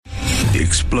The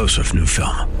explosive new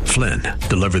film, Flynn,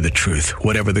 deliver the truth,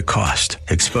 whatever the cost,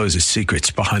 exposes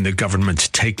secrets behind the government's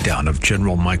takedown of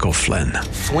General Michael Flynn.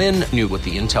 Flynn knew what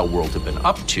the intel world had been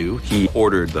up to. He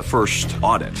ordered the first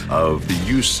audit of the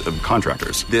use of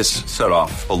contractors. This set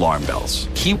off alarm bells.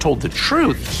 He told the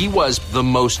truth. He was the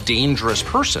most dangerous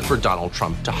person for Donald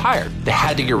Trump to hire. They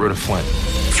had to get rid of Flynn.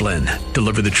 Flynn,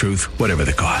 deliver the truth, whatever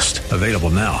the cost. Available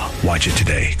now. Watch it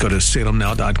today. Go to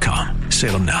salemnow.com.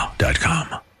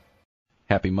 salemnow.com.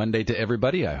 Happy Monday to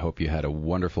everybody. I hope you had a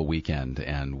wonderful weekend,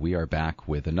 and we are back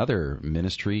with another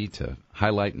ministry to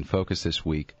highlight and focus this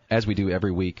week, as we do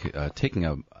every week, taking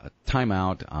a time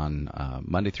out on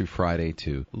Monday through Friday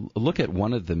to look at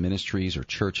one of the ministries or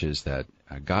churches that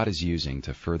God is using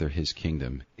to further His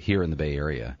kingdom here in the Bay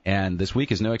Area. And this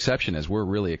week is no exception, as we're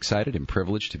really excited and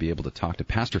privileged to be able to talk to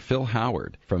Pastor Phil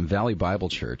Howard from Valley Bible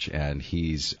Church, and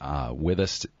he's with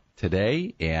us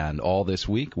today and all this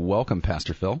week. Welcome,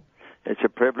 Pastor Phil. It's a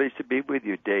privilege to be with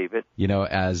you, David. You know,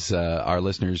 as our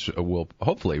listeners will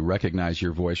hopefully recognize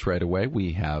your voice right away,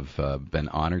 we have been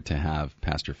honored to have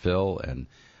Pastor Phil and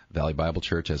Valley Bible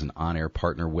Church as an on-air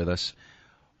partner with us.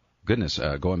 Goodness,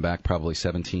 going back probably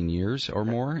 17 years or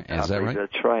more. Is that right?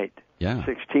 That's right. Yeah.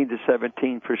 16 to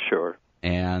 17 for sure.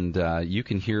 And you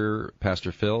can hear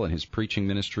Pastor Phil and his preaching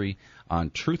ministry on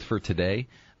Truth for Today.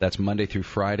 That's Monday through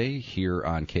Friday here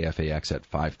on KFAX at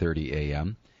 5:30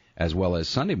 a.m., as well as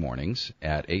Sunday mornings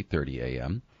at 8:30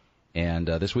 a.m. And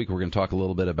this week we're going to talk a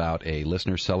little bit about a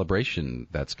listener celebration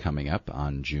that's coming up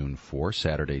on June 4,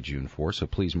 Saturday, June 4, so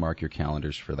please mark your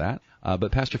calendars for that.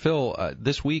 But Pastor Phil,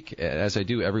 this week, as I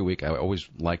do every week, I always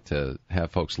like to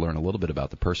have folks learn a little bit about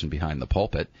the person behind the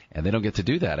pulpit, and they don't get to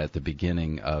do that at the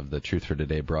beginning of the Truth for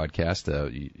Today broadcast.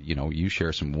 You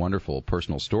share some wonderful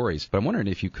personal stories, but I'm wondering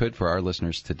if you could, for our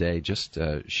listeners today, just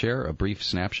share a brief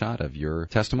snapshot of your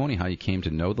testimony, how you came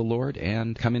to know the Lord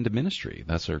and come into ministry.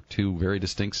 Those are two very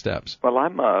distinct steps. Well,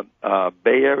 I'm a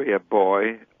Bay Area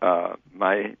boy.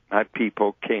 My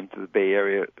people came to the Bay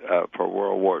Area for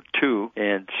World War II,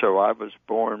 and so I was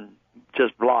born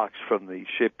just blocks from the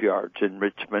shipyards in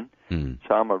Richmond.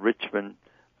 So I'm a Richmond,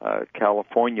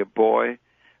 California boy.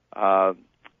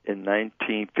 In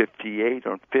 1958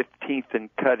 on 15th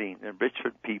and Cutting, and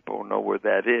Richmond people know where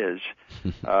that is.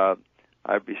 I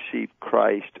received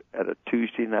Christ at a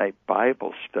Tuesday night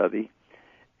Bible study,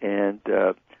 and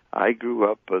I grew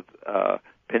up with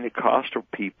Pentecostal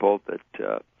people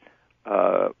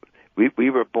that we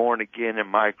were born again in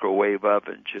microwave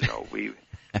ovens. You know,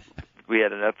 we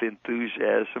had enough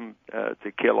enthusiasm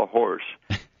to kill a horse,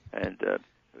 and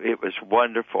it was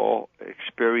wonderful,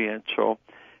 experiential.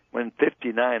 When in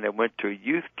 '59, I went to a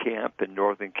youth camp in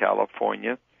Northern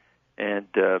California, and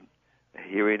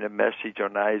hearing a message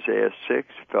on Isaiah 6,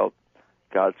 felt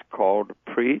God's call to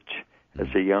preach as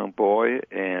a young boy,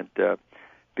 and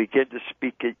began to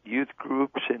speak at youth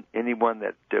groups and anyone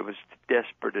that was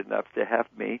desperate enough to have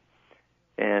me.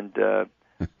 And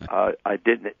I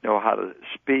didn't know how to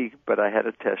speak, but I had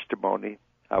a testimony.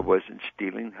 I wasn't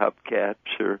stealing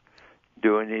hubcaps or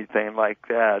doing anything like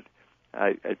that.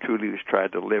 I truly was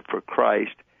trying to live for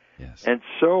Christ. Yes. And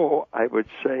so I would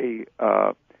say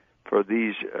for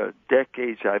these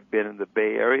decades I've been in the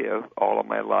Bay Area, all of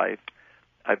my life,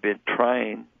 I've been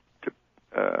trying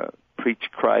to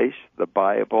preach Christ, the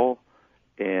Bible,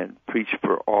 and preach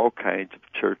for all kinds of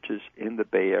churches in the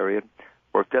Bay Area.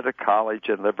 Worked at a college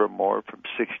in Livermore from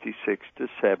 66 to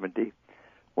 70.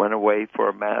 Went away for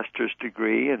a master's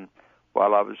degree, and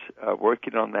while I was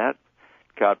working on that,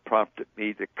 God prompted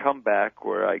me to come back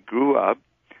where I grew up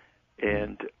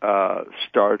and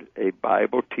start a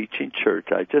Bible teaching church.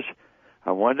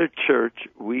 I wanted a church.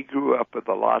 We grew up with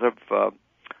a lot of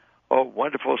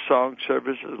wonderful song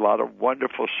services, a lot of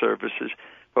wonderful services,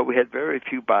 but we had very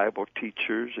few Bible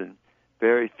teachers and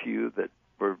very few that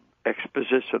were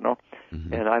expositional.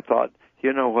 Mm-hmm. And I thought,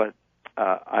 you know what,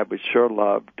 I would sure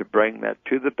love to bring that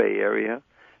to the Bay Area,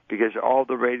 because all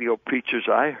the radio preachers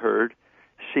I heard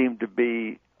seemed to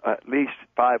be at least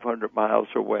 500 miles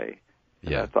away.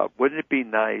 And I thought, wouldn't it be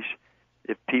nice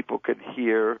if people could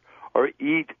hear or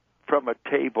eat from a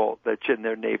table that's in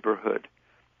their neighborhood,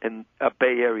 in a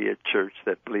Bay Area church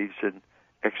that believes in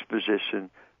exposition,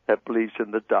 that believes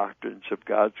in the doctrines of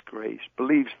God's grace,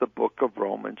 believes the book of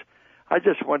Romans. I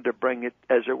just wanted to bring it,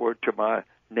 as it were, to my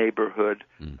neighborhood,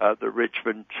 the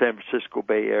Richmond, San Francisco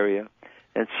Bay Area.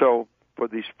 And so for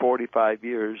these 45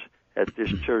 years at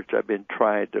this church, I've been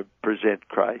trying to present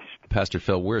Christ. Pastor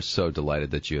Phil, we're so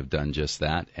delighted that you have done just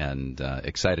that, and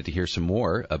excited to hear some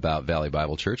more about Valley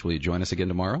Bible Church. Will you join us again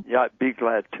tomorrow? Yeah, I'd be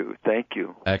glad to. Thank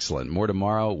you. Excellent. More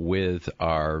tomorrow with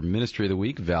our Ministry of the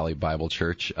Week, Valley Bible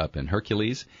Church up in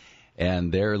Hercules.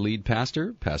 and their lead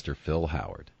pastor, Pastor Phil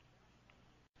Howard.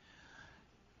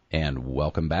 And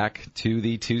welcome back to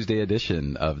the Tuesday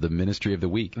edition of the Ministry of the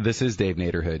Week. This is Dave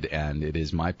Naderhood, and it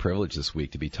is my privilege this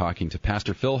week to be talking to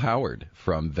Pastor Phil Howard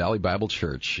from Valley Bible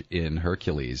Church in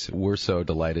Hercules. We're so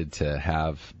delighted to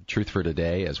have Truth for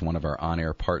Today as one of our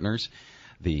on-air partners.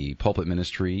 The pulpit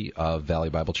ministry of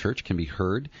Valley Bible Church can be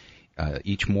heard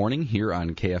each morning here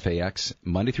on KFAX,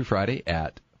 Monday through Friday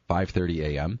at 5:30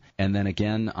 a.m., and then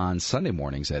again on Sunday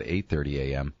mornings at 8:30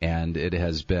 a.m. And it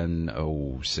has been,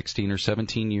 16 or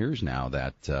 17 years now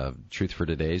that Truth for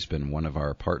Today has been one of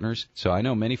our partners. So I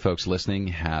know many folks listening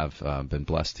have been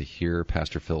blessed to hear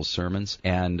Pastor Phil's sermons,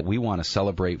 and we want to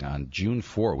celebrate on June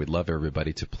 4. We'd love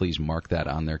everybody to please mark that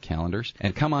on their calendars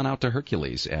and come on out to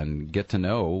Hercules and get to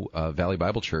know Valley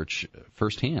Bible Church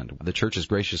firsthand. The church is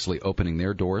graciously opening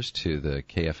their doors to the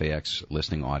KFAX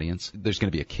listening audience. There's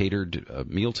going to be a catered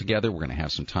meal together. We're going to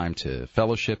have some time to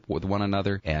fellowship with one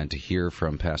another and to hear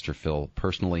from Pastor Phil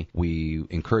personally. We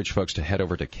encourage folks to head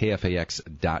over to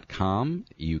KFAX.com.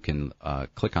 You can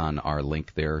click on our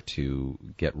link there to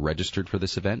get registered for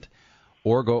this event,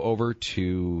 or go over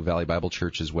to Valley Bible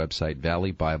Church's website,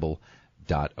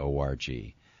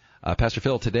 valleybible.org. Pastor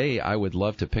Phil, today I would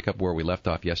love to pick up where we left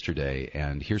off yesterday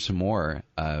and hear some more.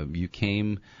 You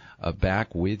came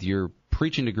back with your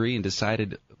preaching degree and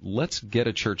decided, let's get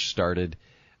a church started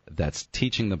that's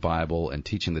teaching the Bible and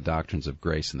teaching the doctrines of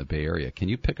grace in the Bay Area. Can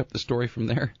you pick up the story from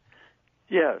there?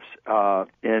 Yes.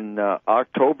 In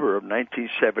October of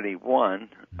 1971,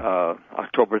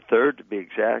 October 3rd to be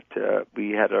exact,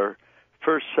 we had our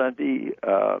first Sunday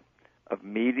of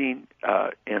meeting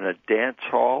in a dance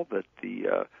hall that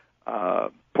the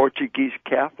Portuguese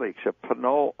Catholics of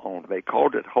Pinole owned. They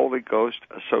called it Holy Ghost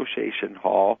Association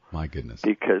Hall. My goodness.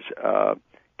 Because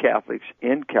Catholics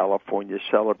in California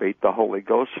celebrate the Holy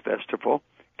Ghost Festival,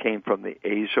 came from the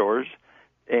Azores,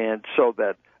 and so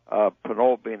that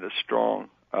Pinole being a strong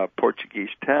Portuguese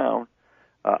town,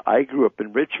 I grew up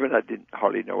in Richmond. I didn't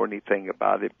hardly know anything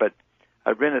about it, but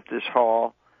I rented this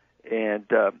hall and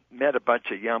met a bunch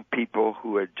of young people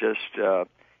who had just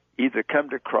either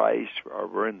come to Christ or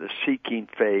were in the seeking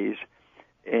phase,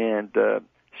 and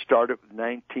started with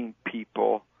 19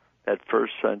 people that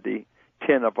first Sunday.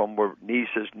 10 of them were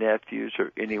nieces, nephews,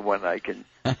 or anyone I can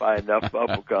buy enough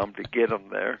bubble gum to get them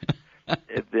there.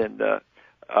 And then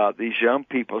these young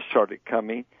people started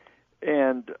coming,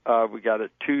 and we got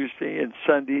it Tuesday and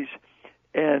Sundays,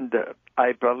 and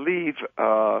I believe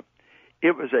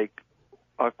it was a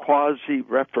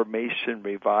quasi-Reformation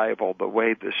revival, the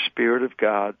way the Spirit of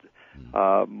God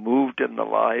moved in the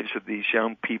lives of these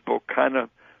young people, kind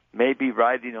of maybe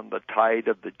riding on the tide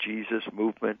of the Jesus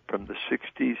movement from the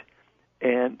 60s.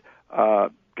 And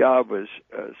God was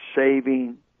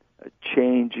saving,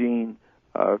 changing,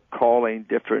 calling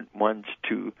different ones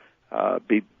to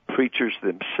be preachers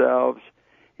themselves.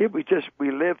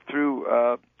 We lived through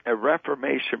a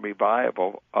Reformation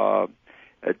revival,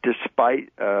 despite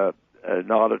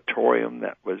an auditorium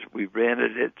we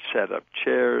rented it, set up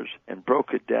chairs, and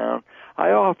broke it down. I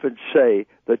often say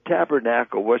the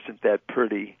tabernacle wasn't that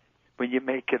pretty when you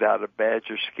make it out of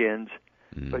badger skins.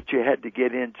 But you had to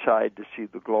get inside to see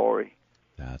the glory.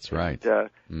 That's right.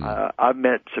 I've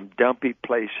met some dumpy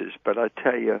places, but I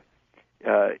tell you,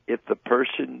 if the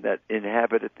person that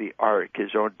inhabited the ark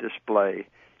is on display,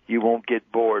 you won't get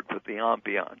bored with the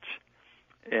ambiance.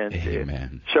 And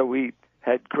Amen. So we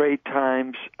had great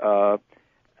times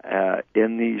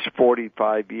in these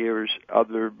 45 years.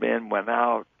 Other men went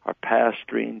out, are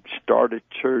pastoring, started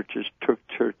churches, took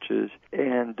churches,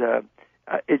 and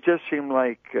it just seemed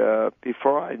like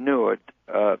before I knew it,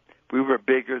 we were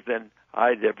bigger than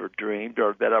I'd ever dreamed,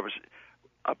 or that I was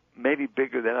maybe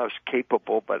bigger than I was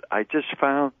capable. But I just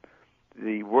found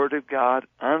the Word of God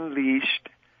unleashed,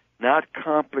 not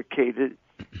complicated,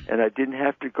 and I didn't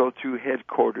have to go through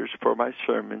headquarters for my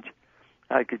sermons.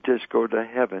 I could just go to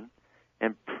heaven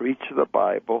and preach the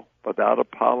Bible without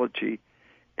apology.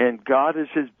 And God is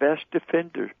his best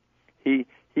defender. I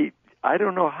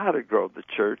don't know how to grow the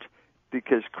church,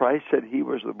 because Christ said he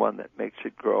was the one that makes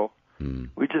it grow.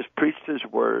 We just preached his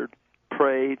word,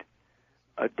 prayed,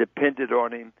 depended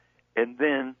on him, and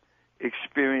then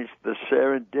experienced the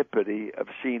serendipity of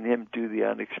seeing him do the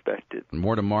unexpected.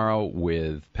 More tomorrow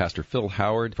with Pastor Phil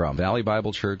Howard from Valley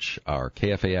Bible Church, our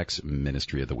KFAX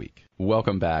Ministry of the Week.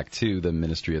 Welcome back to the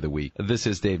Ministry of the Week. This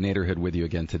is Dave Naderhood with you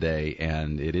again today,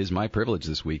 and it is my privilege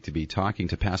this week to be talking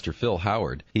to Pastor Phil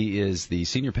Howard. He is the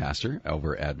senior pastor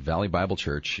over at Valley Bible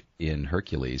Church in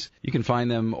Hercules. You can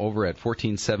find them over at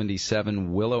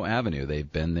 1477 Willow Avenue.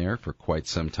 They've been there for quite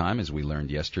some time, as we learned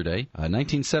yesterday.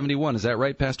 1971, is that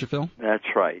right, Pastor Phil? That's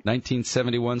right.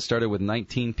 1971 started with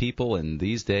 19 people, and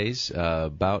these days,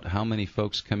 about how many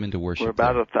folks come into worship? We're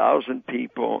about 1,000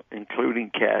 people,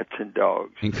 including cats and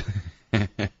dogs.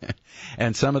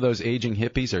 And some of those aging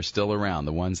hippies are still around,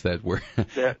 the ones that were...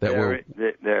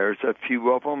 There's a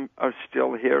few of them are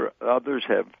still here. Others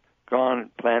have gone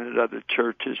and planted other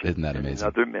churches. Isn't that amazing?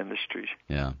 And other ministries.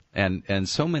 Yeah, and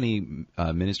so many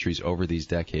ministries over these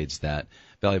decades that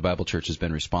Valley Bible Church has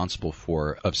been responsible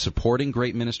for, of supporting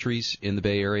great ministries in the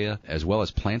Bay Area, as well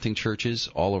as planting churches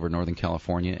all over Northern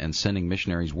California and sending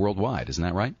missionaries worldwide. Isn't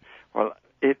that right? Well,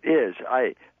 it is.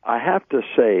 I have to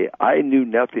say, I knew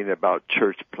nothing about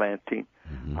church planting.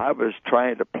 Mm-hmm. I was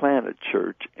trying to plant a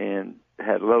church and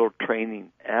had a little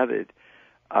training at it.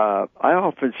 I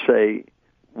often say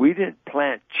we didn't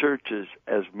plant churches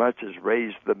as much as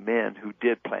raise the men who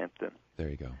did plant them. There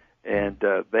you go. And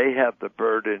they had the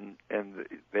burden, and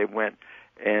they went,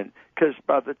 and because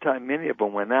by the time many of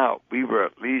them went out, we were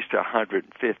at least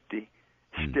 150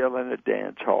 still in a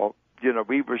dance hall. You know,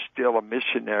 we were still a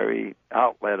missionary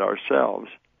outlet ourselves.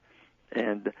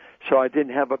 And so I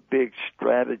didn't have a big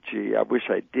strategy. I wish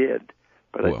I did,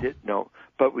 but I didn't know.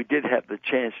 But we did have the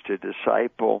chance to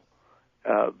disciple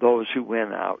those who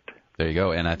went out. There you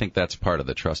go. And I think that's part of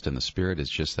the trust in the Spirit, is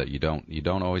just that you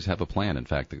don't always have a plan. In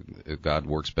fact, God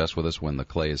works best with us when the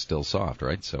clay is still soft,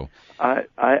 right? So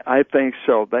I think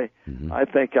so. I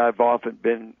think I've often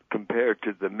been compared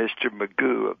to the Mr.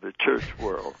 Magoo of the church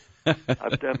world.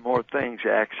 I've done more things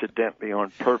accidentally on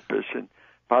purpose, and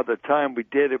by the time we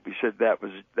did it, we said that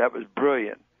was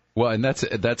brilliant. Well, and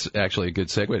that's actually a good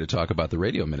segue to talk about the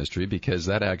radio ministry, because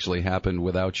that actually happened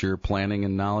without your planning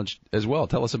and knowledge as well.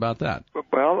 Tell us about that.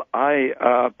 Well,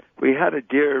 we had a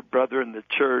dear brother in the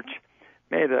church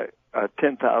made a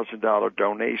 $10,000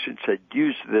 donation, said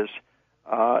use this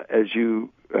as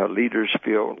you leaders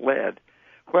feel led.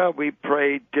 Well, we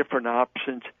prayed different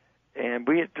options, and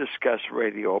we had discussed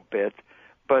radio a bit,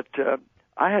 but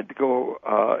I had to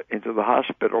go into the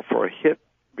hospital for a hip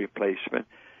replacement.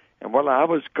 And while I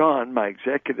was gone, my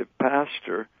executive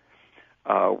pastor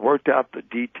worked out the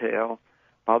detail.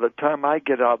 By the time I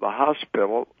get out of the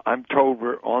hospital, I'm told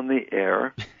we're on the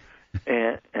air,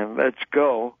 and let's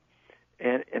go.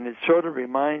 And it sort of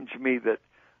reminds me that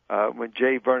when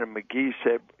J. Vernon McGee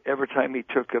said every time he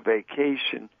took a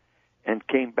vacation and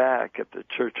came back at the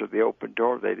Church of the Open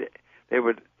Door, he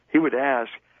would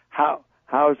ask,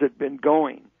 how's it been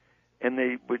going? And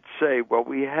they would say, well,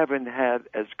 we haven't had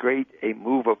as great a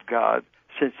move of God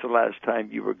since the last time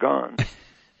you were gone.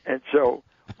 And so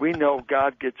we know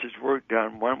God gets his work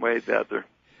done one way or the other.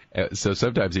 So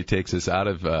sometimes he takes us out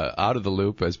of the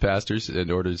loop as pastors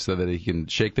in order so that he can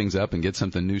shake things up and get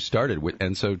something new started.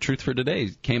 And so Truth for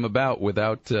Today came about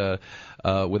without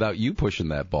you pushing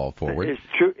that ball forward. It's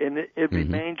true, and it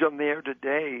remains on the air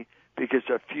today because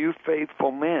a few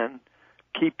faithful men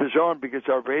keep us on, because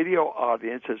our radio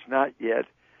audience has not yet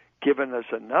given us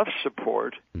enough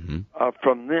support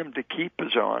from them to keep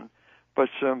us on. But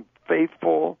some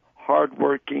faithful,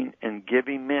 hardworking, and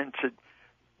giving men said,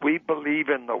 we believe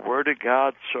in the Word of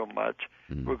God so much,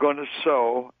 we're going to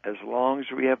sow as long as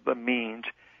we have the means,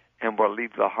 and we'll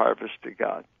leave the harvest to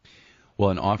God.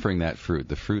 Well, in offering that fruit,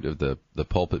 the fruit of the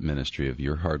pulpit ministry of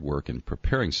your hard work in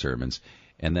preparing sermons,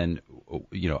 and then,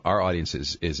 you know, our audience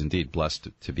is indeed blessed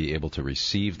to be able to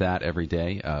receive that every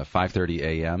day. 5:30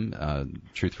 a.m.,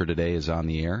 Truth for Today is on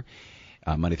the air,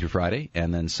 Monday through Friday,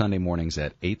 and then Sunday mornings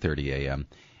at 8:30 a.m.,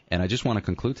 And I just want to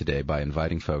conclude today by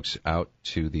inviting folks out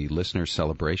to the listener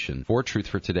celebration for Truth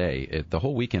for Today. The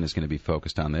whole weekend is going to be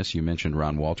focused on this. You mentioned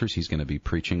Ron Walters. He's going to be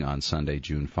preaching on Sunday,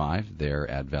 June 5, there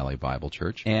at Valley Bible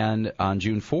Church. And on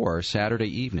June 4, Saturday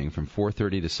evening from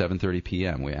 4:30 to 7:30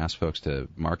 p.m., we ask folks to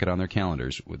mark it on their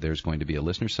calendars. There's going to be a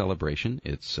listener celebration.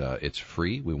 It's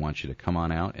free. We want you to come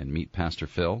on out and meet Pastor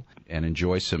Phil and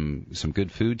enjoy some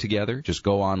good food together. Just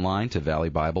go online to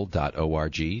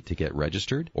valleybible.org to get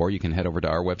registered, or you can head over to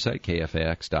our website,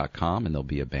 kfax.com, and there'll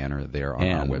be a banner there on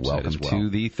our website as well. Welcome to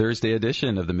the Thursday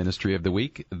edition of the Ministry of the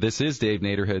Week. This is Dave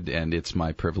Naderhood, and it's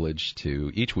my privilege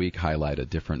to each week highlight a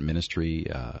different ministry,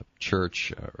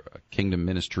 church, kingdom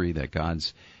ministry that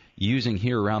God's using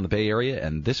here around the Bay Area.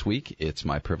 And this week, it's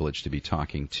my privilege to be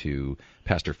talking to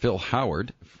Pastor Phil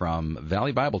Howard from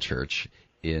Valley Bible Church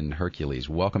in Hercules.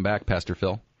 Welcome back, Pastor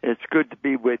Phil. It's good to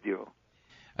be with you.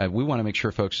 We want to make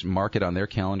sure folks mark it on their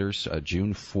calendars,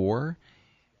 June 4.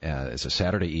 It's a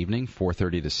Saturday evening,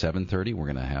 4:30 to 7:30. We're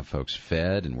going to have folks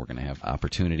fed, and we're going to have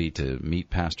opportunity to meet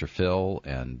Pastor Phil.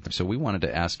 And so we wanted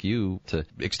to ask you to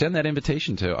extend that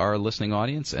invitation to our listening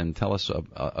audience and tell us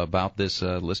about this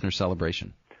listener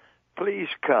celebration. Please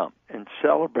come and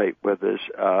celebrate with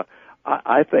us.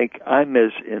 I think I'm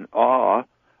as in awe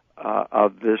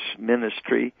of this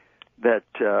ministry that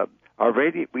our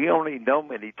radio. We only know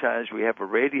many times we have a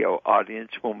radio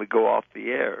audience when we go off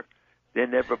the air.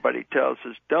 Then everybody tells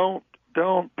us, don't,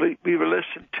 we will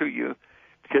listen to you,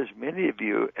 because many of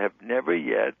you have never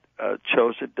yet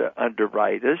chosen to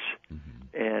underwrite us,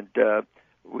 and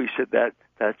we said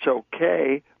that's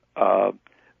okay,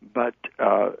 but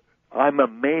I'm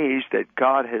amazed that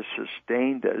God has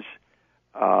sustained us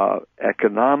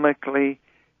economically,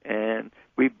 and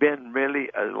we've been really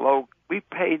low. We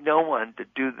pay no one to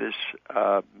do this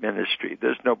ministry.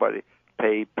 There's nobody.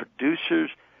 Pay producers.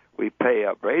 We pay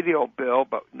a radio bill,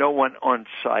 but no one on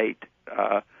site.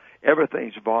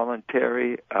 Everything's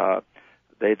voluntary.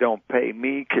 They don't pay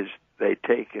me because they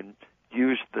take and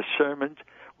use the sermons.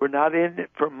 We're not in it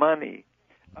for money.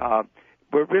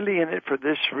 We're really in it for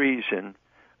this reason.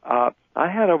 I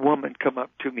had a woman come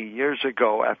up to me years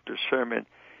ago after sermon,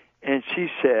 and she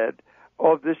said,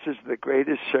 "Oh, this is the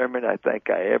greatest sermon I think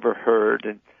I ever heard,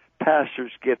 and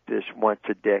pastors get this once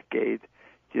a decade,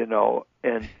 you know."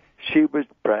 And she was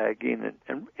bragging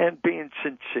and being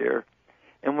sincere.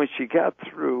 And when she got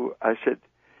through, I said,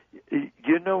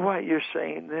 "You know why you're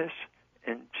saying this?"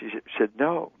 And she said,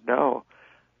 No.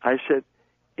 I said,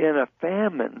 "In a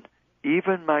famine,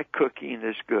 even my cooking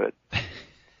is good."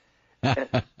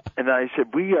 And I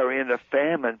said, we are in a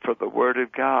famine for the Word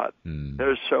of God.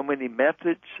 There's so many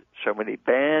methods, so many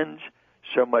bands,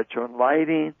 so much on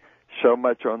lighting, so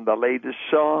much on the latest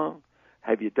song.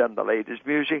 Have you done the latest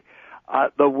music?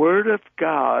 The Word of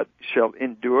God shall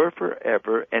endure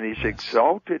forever, and He's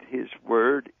exalted His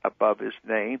Word above His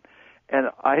name.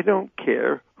 And I don't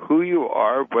care who you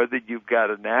are, whether you've got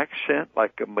an accent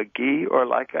like a McGee or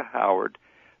like a Howard.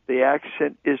 The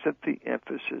accent isn't the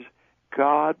emphasis.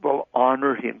 God will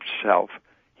honor Himself.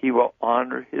 He will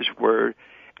honor His Word.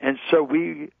 And so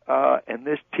we, and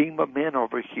this team of men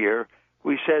over here,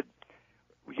 we said,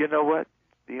 you know what?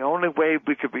 The only way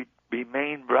we could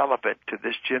remain relevant to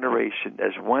this generation,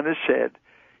 as one has said,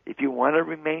 if you want to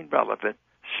remain relevant,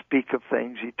 speak of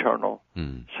things eternal.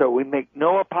 So we make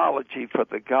no apology for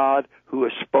the God who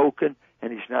has spoken,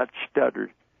 and He's not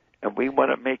stuttered. And we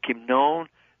want to make Him known.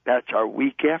 That's our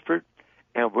weak effort.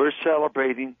 And we're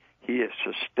celebrating He is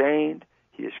sustained,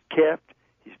 He is kept,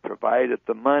 He's provided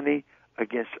the money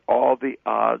against all the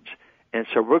odds. And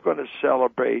so we're going to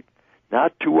celebrate,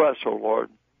 not to us, O Lord,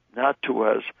 not to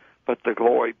us, but the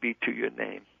glory be to Your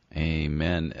name.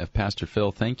 Amen. Pastor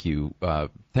Phil, thank you.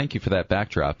 Thank you for that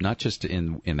backdrop, not just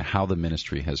in how the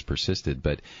ministry has persisted,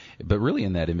 but really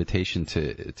in that invitation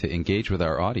to engage with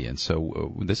our audience.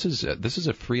 So this is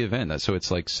a free event. So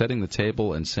it's like setting the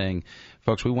table and saying,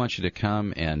 folks, we want you to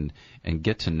come and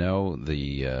get to know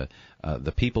the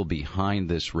people behind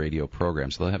this radio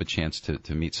program. So they'll have a chance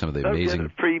to meet some of the amazing. They'll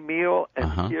get a free meal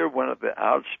and hear one of the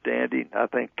outstanding, I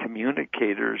think,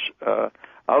 communicators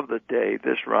of the day.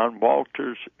 This Ron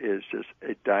Walters is just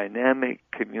a dynamic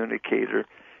communicator.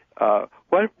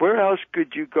 Where else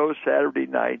could you go Saturday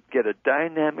night, get a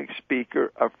dynamic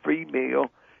speaker, a free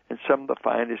meal, and some of the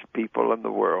finest people in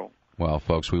the world? Well,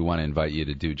 folks, we want to invite you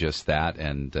to do just that,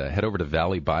 and head over to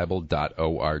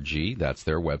valleybible.org. That's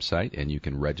their website, and you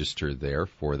can register there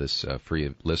for this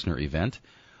free listener event.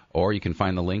 Or you can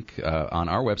find the link on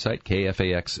our website,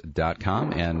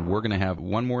 kfax.com, and we're going to have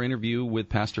one more interview with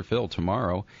Pastor Phil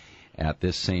tomorrow at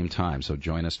this same time. So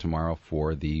join us tomorrow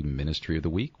for the Ministry of the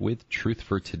Week with Truth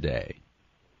for Today.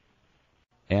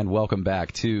 And welcome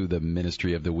back to the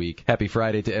Ministry of the Week. Happy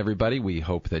Friday to everybody. We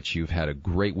hope that you've had a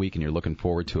great week and you're looking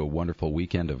forward to a wonderful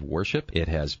weekend of worship. It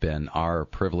has been our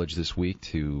privilege this week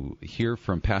to hear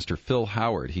from Pastor Phil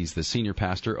Howard. He's the senior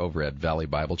pastor over at Valley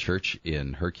Bible Church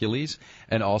in Hercules,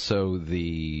 and also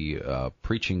the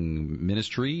preaching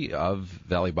ministry of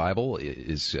Valley Bible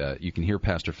is, you can hear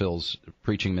Pastor Phil's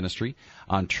preaching ministry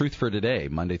on Truth for Today,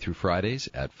 Monday through Fridays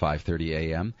at 5:30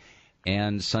 a.m.,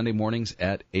 and Sunday mornings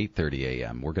at 8:30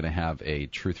 a.m. We're going to have a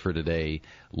Truth for Today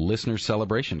listener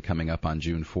celebration coming up on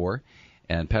June 4.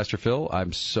 And Pastor Phil,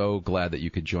 I'm so glad that you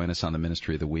could join us on the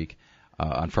Ministry of the Week.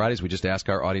 On Fridays, we just ask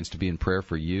our audience to be in prayer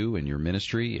for you and your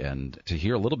ministry and to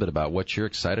hear a little bit about what you're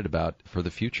excited about for the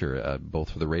future,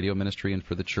 both for the radio ministry and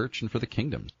for the church and for the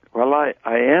kingdom. Well, I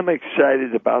am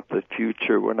excited about the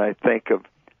future when I think of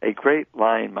a great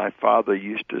line my father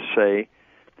used to say,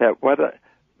 that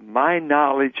my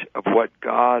knowledge of what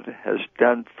God has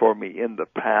done for me in the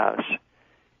past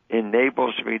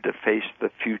enables me to face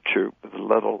the future with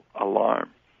little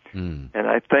alarm. And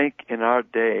I think in our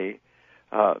day,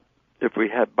 if we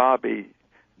had Bobby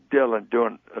Dylan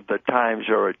doing The Times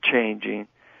Are Changing,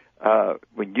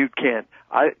 when you can't,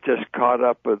 I just caught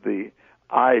up with the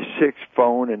i6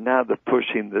 phone, and now they're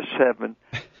pushing the 7.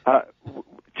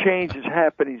 Change is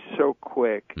happening so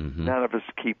quick. Mm-hmm. None of us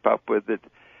keep up with it.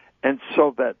 And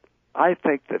so that I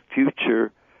think the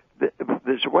future,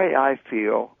 there's a way I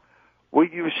feel, will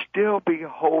you still be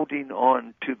holding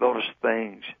on to those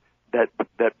things that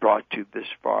brought you this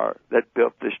far, that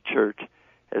built this church?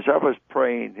 As I was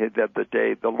praying the other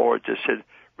day, the Lord just said,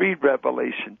 read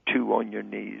Revelation 2 on your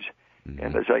knees. Mm-hmm.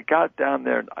 And as I got down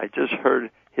there, I just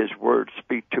heard his word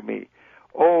speak to me.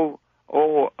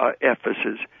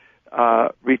 Ephesus,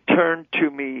 return to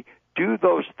me. Do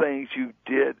those things you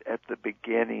did at the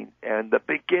beginning. And the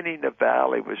beginning of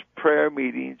Valley was prayer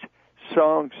meetings,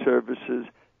 song services,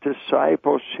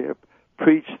 discipleship,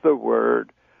 preach the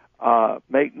word,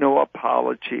 make no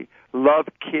apology, love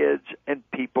kids and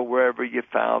people wherever you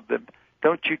found them.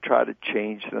 Don't you try to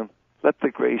change them. Let the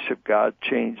grace of God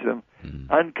change them.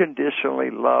 Unconditionally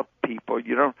love people.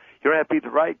 You don't have to be the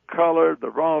right color,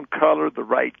 the wrong color, the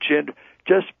right gender.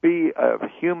 Just be a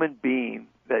human being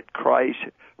that Christ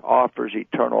offers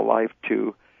eternal life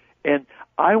to. And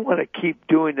I want to keep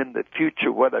doing in the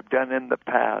future what I've done in the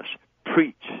past.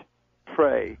 Preach,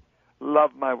 pray,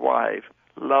 love my wife,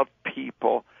 love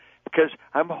people. Because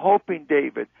I'm hoping,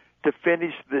 David, to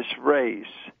finish this race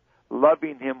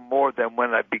loving him more than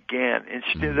when I began,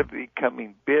 instead of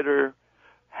becoming bitter,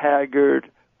 haggard,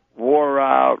 wore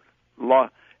out.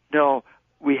 No,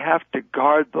 we have to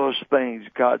guard those things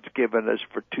God's given us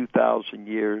for 2,000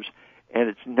 years, and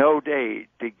it's no day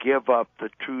to give up the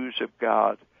truths of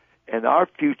God. And our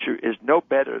future is no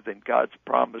better than God's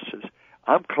promises.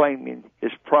 I'm claiming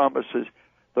his promises.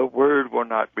 The word will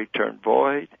not return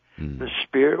void. The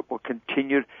Spirit will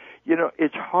continue. You know,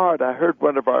 it's hard. I heard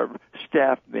one of our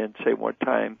staff men say one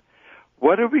time,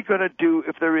 what are we going to do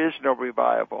if there is no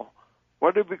revival?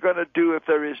 What are we going to do if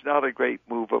there is not a great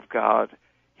move of God?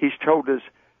 He's told us,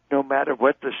 no matter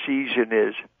what the season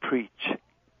is, preach,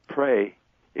 pray,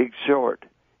 exhort,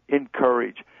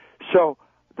 encourage. So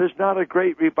there's not a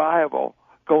great revival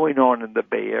going on in the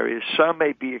Bay Area. Some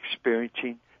may be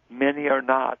experiencing, many are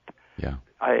not. Yeah.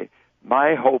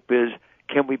 My hope is,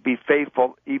 can we be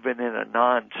faithful even in a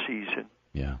non-season?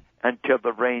 Yeah. Until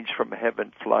the rains from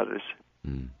heaven flood us.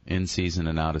 In season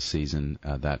and out of season,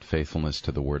 that faithfulness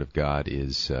to the Word of God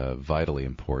is vitally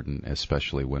important,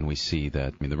 especially when we see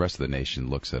that, the rest of the nation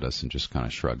looks at us and just kind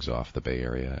of shrugs off the Bay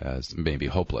Area as maybe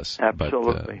hopeless.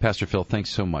 Absolutely. But, Pastor Phil,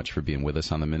 thanks so much for being with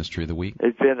us on the Ministry of the Week.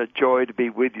 It's been a joy to be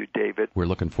with you, David. We're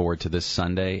looking forward to this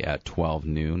Sunday at 12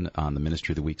 noon on the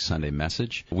Ministry of the Week Sunday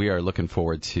message. We are looking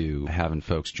forward to having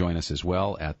folks join us as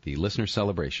well at the Listener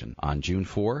Celebration on June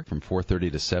 4 from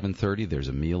 4:30 to 7:30. There's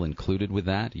a meal included with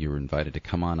that. You're invited to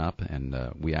come on up, and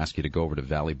we ask you to go over to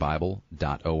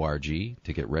valleybible.org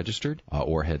to get registered,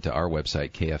 or head to our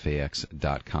website,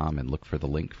 kfax.com, and look for the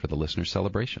link for the Listener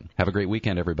Celebration. Have a great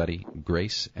weekend, everybody.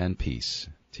 Grace and peace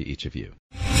to each of you.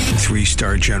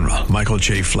 3-star General Michael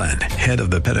J. Flynn, head of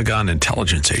the Pentagon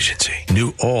Intelligence Agency,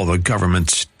 knew all the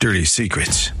government's dirty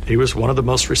secrets. He was one of the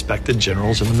most respected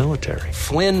generals in the military.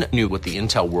 Flynn knew what the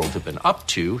intel world had been up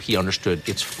to. He understood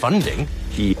its funding.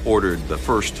 He ordered the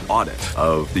first audit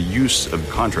of the use of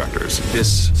contractors.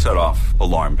 This set off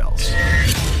alarm bells.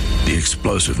 The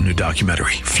explosive new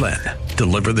documentary, Flynn,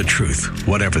 Deliver the Truth,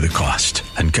 Whatever the Cost,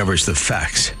 uncovers the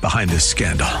facts behind this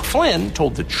scandal. Flynn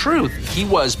told the truth. He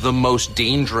was the most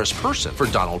dangerous person for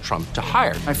Donald Trump to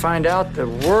hire. I find out the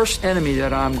worst enemy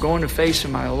that I'm going to face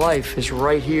in my life is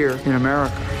right here in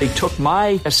America. They took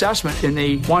my assessment and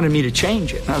they wanted me to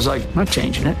change it. And I was like, I'm not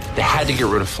changing it. They had to get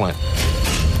rid of Flynn.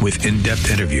 With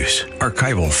in-depth interviews,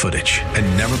 archival footage, and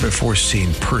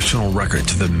never-before-seen personal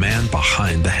records of the man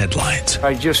behind the headlines.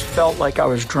 I just felt like I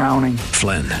was drowning.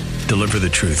 Flynn, Deliver the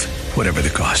Truth, Whatever the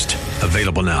Cost.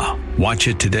 Available now. Watch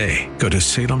it today. Go to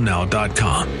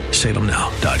salemnow.com.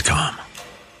 salemnow.com.